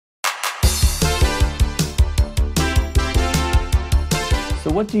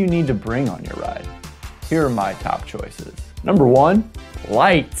So what do you need to bring on your ride? Here are my top choices. Number 1,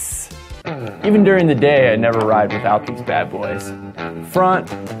 lights. Even during the day, I never ride without these bad boys.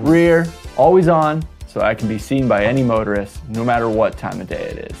 Front, rear, always on, so I can be seen by any motorist, no matter what time of day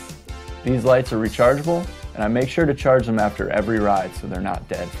it is. These lights are rechargeable, and I make sure to charge them after every ride so they're not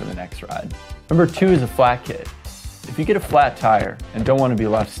dead for the next ride. Number 2 is a flat kit. If you get a flat tire and don't want to be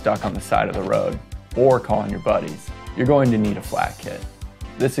left stuck on the side of the road, or calling your buddies, you're going to need a flat kit.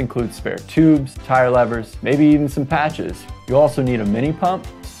 This includes spare tubes, tire levers, maybe even some patches. You'll also need a mini pump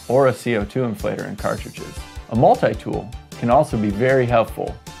or a CO2 inflator and cartridges. A multi-tool can also be very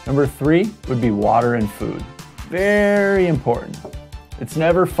helpful. Number 3 would be water and food. Very important. It's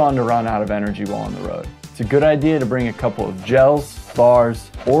never fun to run out of energy while on the road. It's a good idea to bring a couple of gels,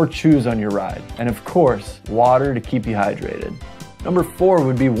 bars, or chews on your ride. And of course, water to keep you hydrated. Number 4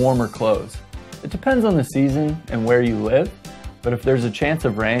 would be warmer clothes. It depends on the season and where you live, but if there's a chance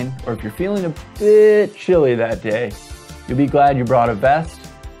of rain, or if you're feeling a bit chilly that day, you'll be glad you brought a vest,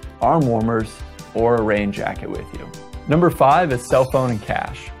 arm warmers, or a rain jacket with you. Number 5 is cell phone and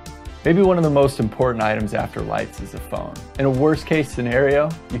cash. Maybe one of the most important items after lights is a phone. In a worst case scenario,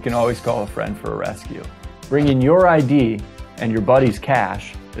 you can always call a friend for a rescue. Bringing your ID and your buddy's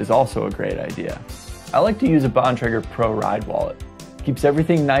cash is also a great idea. I like to use a Bontrager Pro Ride wallet. It keeps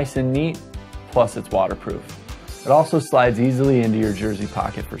everything nice and neat, plus it's waterproof. It also slides easily into your jersey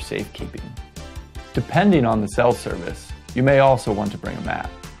pocket for safekeeping. Depending on the cell service, you may also want to bring a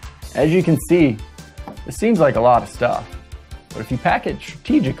map. As you can see, this seems like a lot of stuff, but if you pack it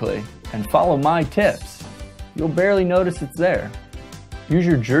strategically and follow my tips, you'll barely notice it's there. Use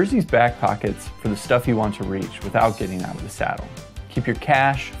your jersey's back pockets for the stuff you want to reach without getting out of the saddle. Keep your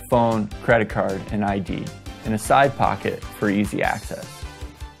cash, phone, credit card, and ID in a side pocket for easy access.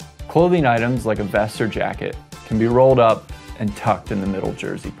 Clothing items like a vest or jacket can be rolled up and tucked in the middle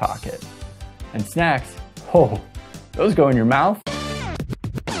jersey pocket. And snacks, oh, those go in your mouth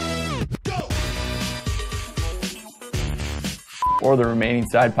or the remaining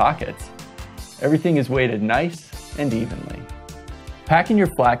side pockets. Everything is weighted nice and evenly. Packing your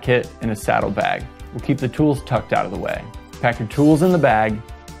flat kit in a saddle bag will keep the tools tucked out of the way. Pack your tools in the bag,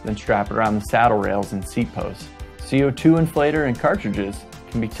 then strap it around the saddle rails and seat posts. CO2 inflator and cartridges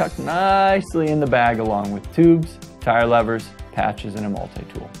can be tucked nicely in the bag along with tubes, tire levers, patches, and a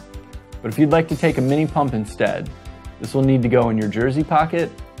multi-tool. But if you'd like to take a mini pump instead, this will need to go in your jersey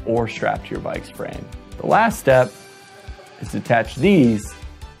pocket or strapped to your bike's frame. The last step is to attach these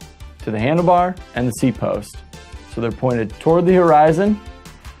to the handlebar and the seat post so they're pointed toward the horizon,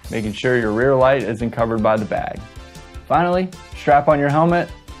 making sure your rear light isn't covered by the bag. Finally, strap on your helmet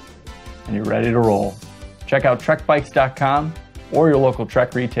and you're ready to roll. Check out trekbikes.com or your local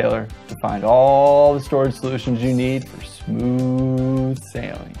Trek retailer to find all the storage solutions you need for smooth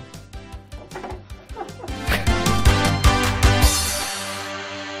sailing.